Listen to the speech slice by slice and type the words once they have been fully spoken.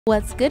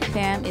What's good,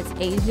 fam? It's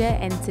Asia,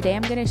 and today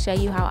I'm going to show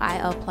you how I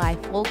apply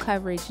full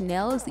coverage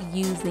nails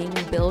using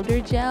builder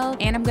gel,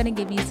 and I'm going to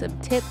give you some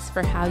tips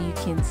for how you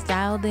can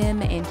style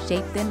them and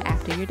shape them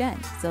after you're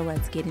done. So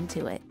let's get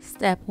into it.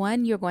 Step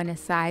 1, you're going to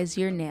size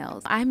your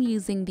nails. I'm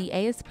using the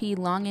ASP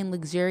Long and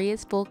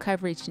Luxurious full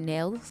coverage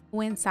nails.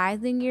 When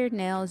sizing your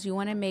nails, you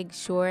want to make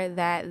sure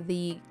that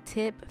the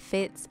tip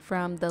fits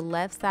from the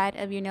left side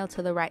of your nail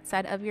to the right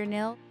side of your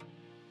nail.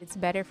 It's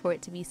better for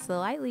it to be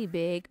slightly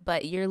big,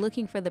 but you're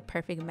looking for the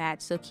perfect match,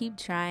 so keep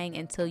trying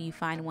until you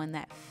find one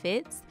that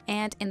fits.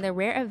 And in the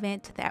rare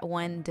event that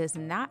one does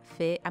not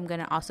fit, I'm going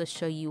to also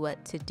show you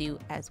what to do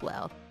as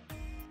well.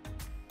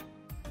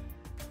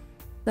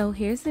 So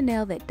here's the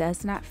nail that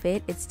does not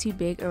fit. It's too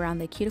big around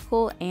the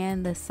cuticle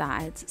and the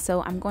sides.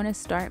 So I'm going to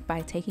start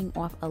by taking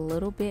off a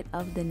little bit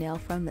of the nail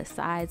from the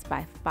sides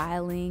by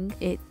filing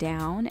it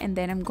down, and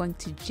then I'm going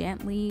to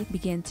gently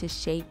begin to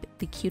shape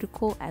the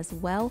cuticle as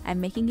well.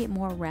 I'm making it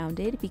more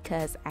rounded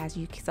because, as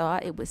you saw,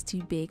 it was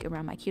too big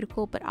around my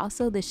cuticle, but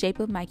also the shape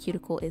of my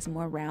cuticle is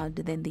more round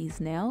than these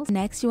nails.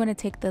 Next, you want to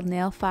take the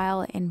nail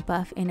file and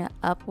buff in an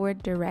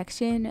upward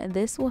direction.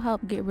 This will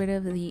help get rid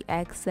of the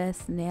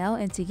excess nail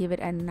and to give it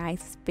a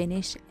nice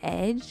finish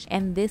edge,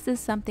 and this is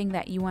something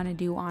that you want to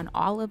do on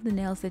all of the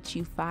nails that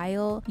you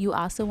file. You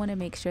also want to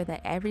make sure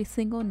that every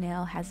single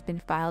nail has been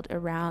filed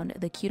around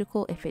the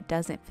cuticle if it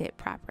doesn't fit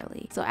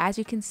properly. So as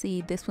you can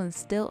see, this one's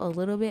still a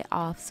little bit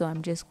off, so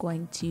I'm just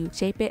going to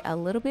shape it a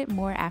little bit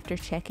more after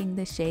checking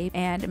the shape,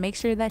 and make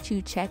sure that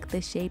you check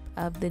the shape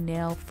of the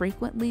nail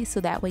frequently so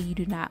that way you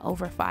do not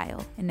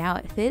overfile. And now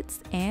it fits,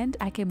 and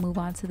I can move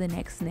on to the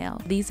next nail.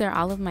 These are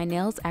all of my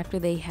nails after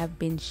they have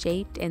been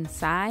shaped and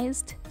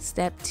sized.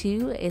 Step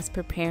 2 is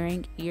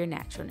preparing your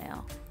natural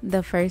nail.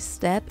 The first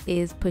step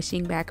is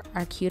pushing back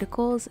our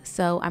cuticles.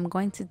 So I'm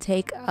going to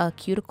take a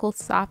cuticle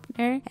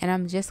softener and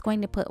I'm just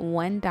going to put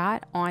one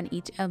dot on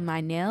each of my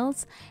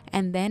nails,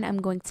 and then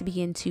I'm going to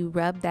begin to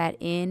rub that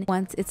in.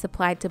 Once it's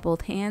applied to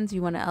both hands,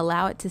 you want to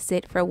allow it to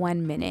sit for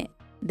 1 minute.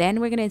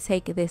 Then we're going to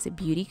take this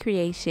Beauty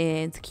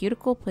Creations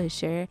cuticle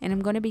pusher and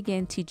I'm going to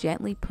begin to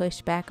gently push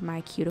back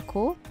my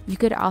cuticle. You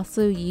could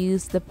also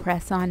use the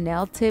press-on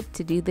nail tip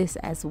to do this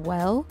as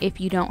well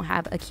if you don't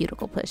have a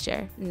cuticle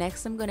pusher.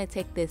 Next, I'm going to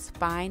take this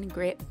fine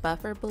grit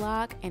buffer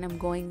block and I'm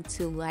going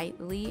to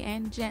lightly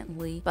and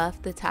gently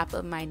buff the top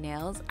of my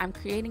nails. I'm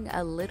creating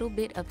a little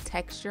bit of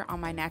texture on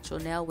my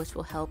natural nail, which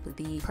will help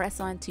the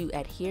press-on to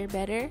adhere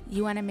better.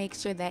 You want to make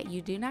sure that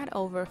you do not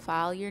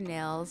overfile your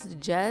nails.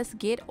 Just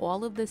get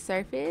all of the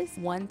surface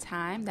one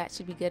time. That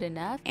should be good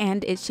enough,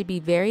 and it should be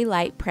very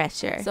light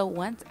pressure. So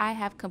once I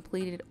have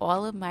completed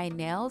all of my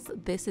nails,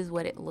 this is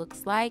what it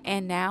looks like,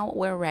 and now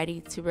we're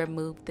ready to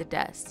remove the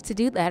dust. To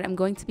do that, I'm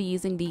going to be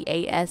using the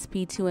ASP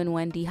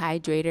 2-in-1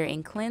 dehydrator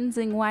and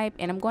cleansing wipe,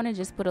 and I'm going to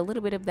just put a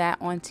little bit of that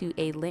onto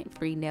a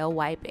lint-free nail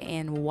wipe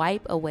and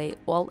wipe away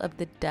all of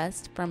the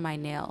dust from my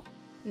nail.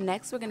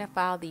 Next, we're going to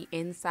file the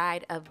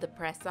inside of the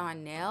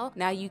press-on nail.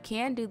 Now, you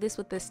can do this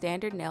with the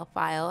standard nail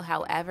file,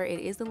 however,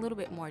 it is a little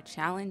bit more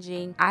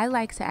challenging. I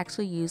like to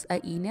actually use an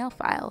e-nail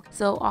file.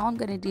 So all I'm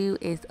going to do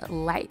is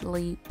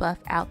lightly buff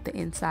out the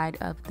inside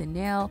of the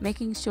nail,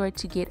 making sure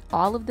to get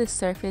all of the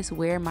surface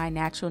where my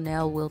natural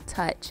nail will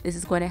touch. This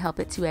is going to help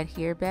it to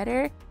adhere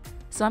better.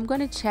 So I'm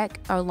going to check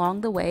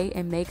along the way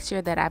and make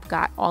sure that I've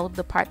got all of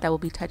the part that will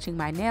be touching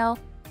my nail.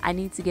 I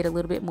need to get a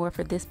little bit more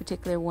for this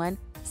particular one.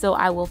 So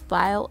I will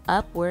file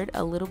upward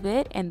a little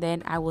bit and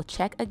then I will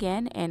check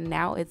again, and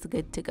now it's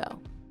good to go.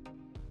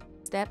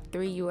 Step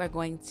 3, you are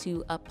going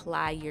to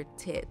apply your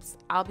tips.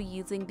 I'll be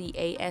using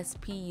the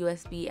ASP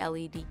USB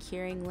LED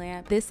curing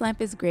lamp. This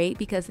lamp is great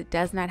because it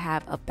does not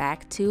have a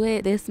back to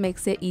it. This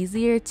makes it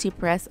easier to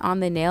press on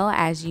the nail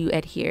as you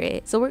adhere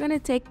it. So we're going to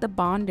take the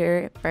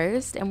bonder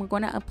first and we're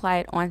going to apply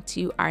it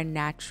onto our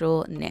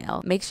natural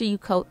nail. Make sure you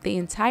coat the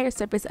entire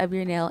surface of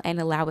your nail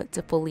and allow it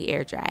to fully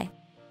air dry.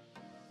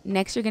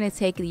 Next, you're going to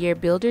take your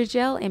builder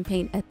gel and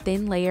paint a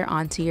thin layer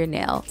onto your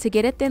nail. To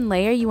get a thin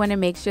layer, you want to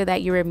make sure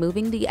that you're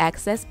removing the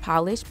excess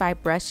polish by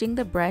brushing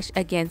the brush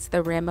against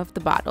the rim of the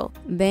bottle.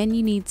 Then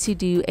you need to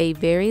do a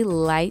very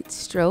light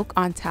stroke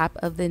on top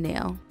of the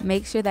nail.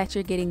 Make sure that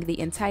you're getting the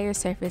entire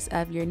surface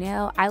of your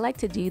nail. I like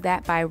to do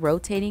that by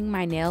rotating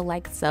my nail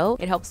like so.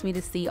 It helps me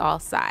to see all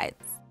sides.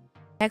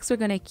 Next, we're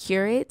going to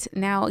cure it.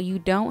 Now, you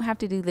don't have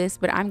to do this,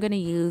 but I'm going to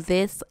use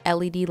this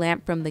LED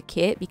lamp from the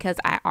kit because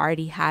I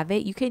already have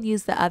it. You could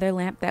use the other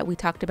lamp that we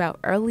talked about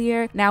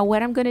earlier. Now,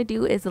 what I'm going to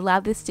do is allow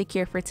this to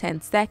cure for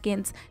 10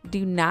 seconds.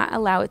 Do not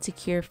allow it to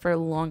cure for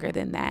longer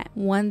than that.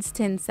 Once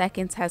 10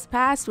 seconds has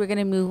passed, we're going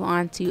to move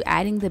on to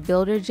adding the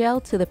builder gel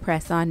to the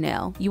press-on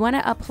nail. You want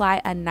to apply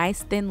a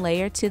nice thin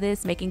layer to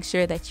this, making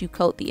sure that you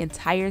coat the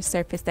entire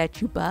surface that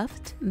you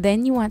buffed.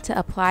 Then you want to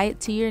apply it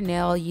to your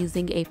nail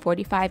using a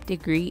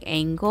 45-degree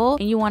angle,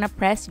 and you want to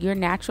press your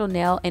natural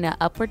nail in an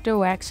upward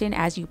direction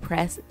as you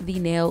press the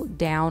nail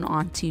down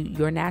onto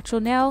your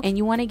natural nail, and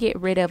you want to get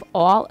rid of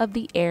all of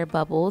the air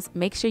bubbles.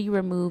 Make sure you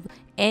remove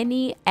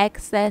any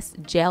excess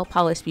gel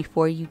polish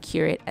before you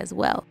cure it as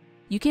well.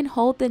 You can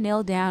hold the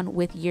nail down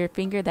with your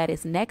finger that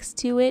is next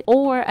to it,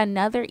 or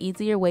another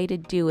easier way to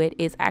do it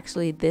is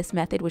actually this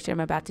method, which I'm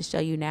about to show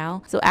you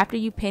now. So after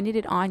you painted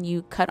it on,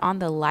 you cut on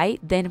the light,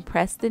 then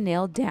press the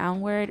nail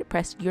downward,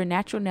 press your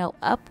natural nail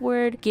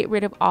upward, get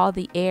rid of all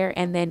the air,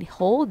 and then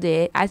hold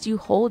it. As you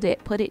hold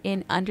it, put it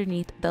in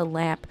underneath the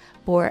lamp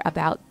for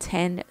about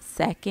 10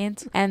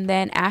 seconds. And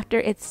then after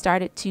it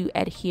started to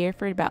adhere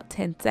for about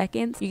 10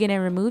 seconds, you're going to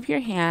remove your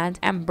hand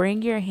and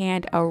bring your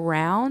hand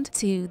around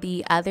to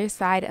the other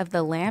side of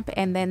the lamp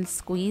and then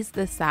squeeze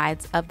the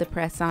sides of the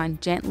press-on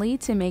gently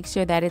to make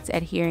sure that it's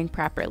adhering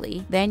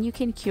properly. Then you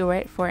can cure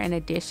it for an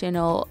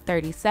additional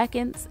 30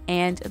 seconds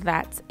and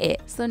that's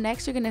it. So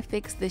next you're going to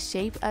fix the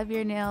shape of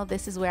your nail.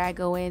 This is where I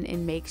go in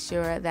and make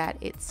sure that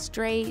it's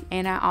straight,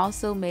 and I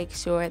also make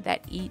sure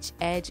that each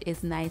edge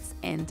is nice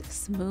and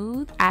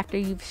smooth. After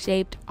you've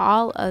shaped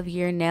all of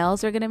your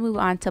nails, we're going to move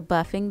on to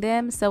buffing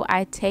them. So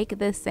I take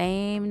the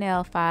same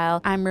nail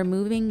file, I'm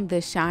removing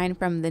the shine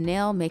from the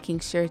nail, making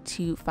sure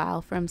to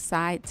file from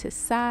side to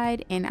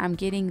side, and I'm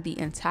getting the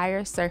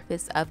entire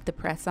surface of the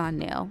press-on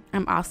nail.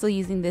 I'm also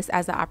using this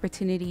as an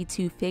opportunity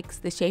to fix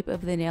the shape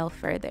of the nail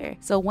further.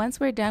 So once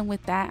we're done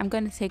with that, I'm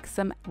going to take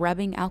some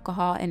rubbing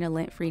alcohol and a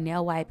lint-free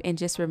nail wipe and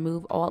just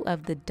remove all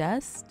of the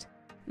dust.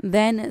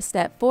 Then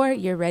step 4,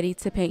 you're ready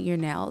to paint your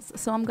nails.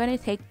 So I'm going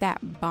to take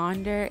that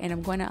bonder and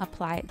I'm going to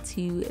apply it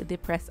to the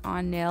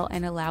press-on nail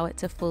and allow it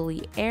to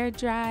fully air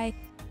dry.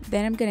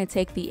 Then I'm going to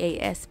take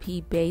the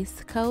ASP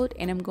base coat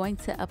and I'm going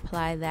to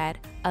apply that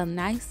a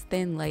nice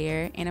thin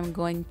layer, and I'm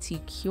going to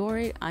cure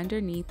it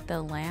underneath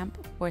the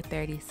lamp for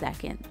 30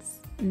 seconds.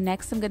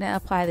 Next, I'm going to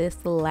apply this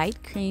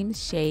light cream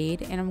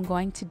shade and I'm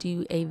going to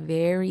do a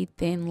very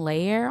thin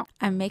layer.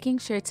 I'm making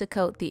sure to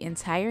coat the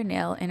entire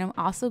nail, and I'm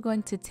also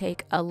going to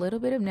take a little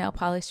bit of nail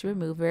polish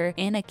remover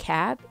in a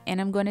cap,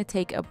 and I'm going to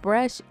take a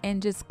brush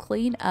and just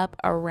clean up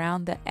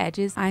around the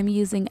edges. I'm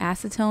using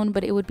acetone,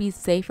 but it would be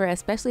safer,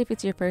 especially if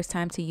it's your first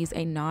time, to use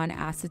a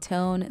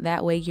non-acetone.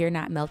 That way you're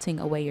not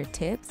melting away your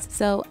tips.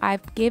 So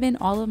I've given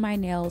all of my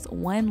nails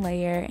one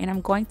layer and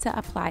I'm going to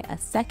apply a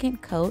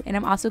second coat, and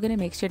I'm also going to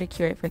make sure to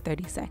cure it for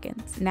 30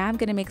 seconds. Now I'm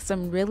going to make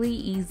some really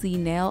easy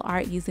nail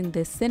art using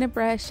this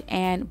Cinnabrush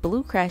and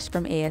Blue Crush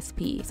from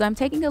ASP. So I'm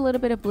taking a little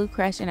bit of Blue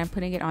Crush and I'm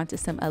putting it onto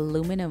some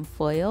aluminum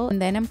foil,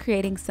 and then I'm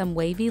creating some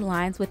wavy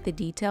lines with the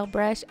detail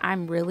brush.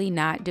 I'm really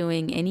not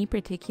doing any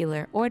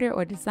particular order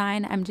or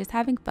design. I'm just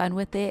having fun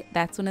with it.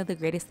 That's one of the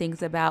greatest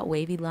things about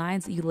wavy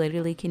lines. You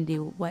literally can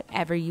do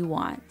whatever you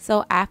want.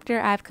 So after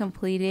I've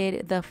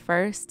completed the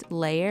first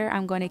layer,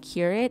 I'm going to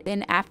cure it.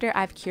 Then after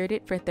I've cured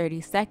it for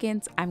 30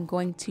 seconds, I'm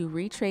going to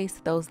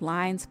retrace those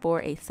lines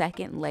for a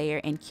second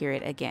layer and cure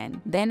it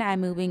again. Then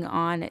I'm moving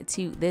on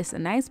to this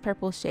nice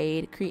purple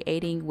shade,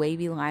 creating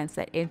wavy lines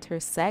that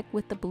intersect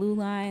with the blue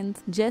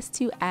lines just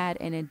to add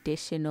an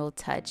additional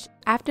touch.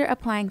 After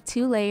applying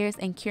 2 layers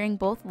and curing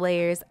both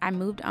layers, I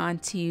moved on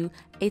to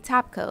a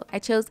top coat. I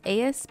chose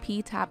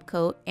ASP top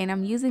coat and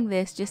I'm using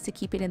this just to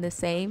keep it in the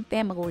same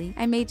family.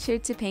 I made sure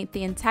to paint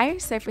the entire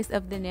surface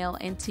of the nail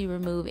and to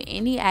remove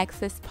any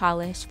excess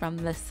polish from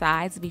the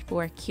sides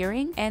before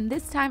curing, and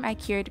this time I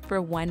cured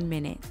for 1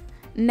 minute.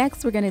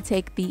 Next, we're going to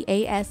take the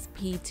ASP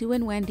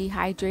 2-in-1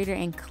 dehydrator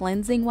and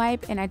cleansing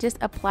wipe, and I just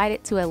applied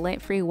it to a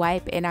lint-free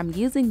wipe, and I'm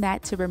using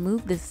that to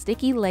remove the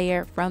sticky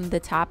layer from the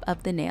top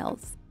of the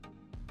nails.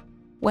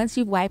 Once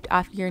you've wiped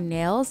off your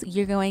nails,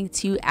 you're going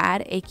to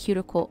add a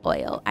cuticle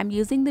oil. I'm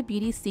using the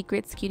Beauty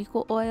Secrets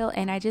cuticle oil,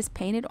 and I just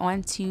paint it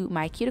onto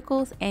my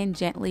cuticles and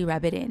gently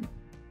rub it in.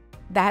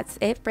 That's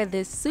it for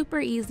this super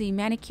easy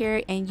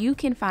manicure, and you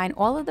can find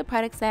all of the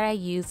products that I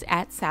used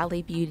at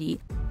Sally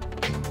Beauty.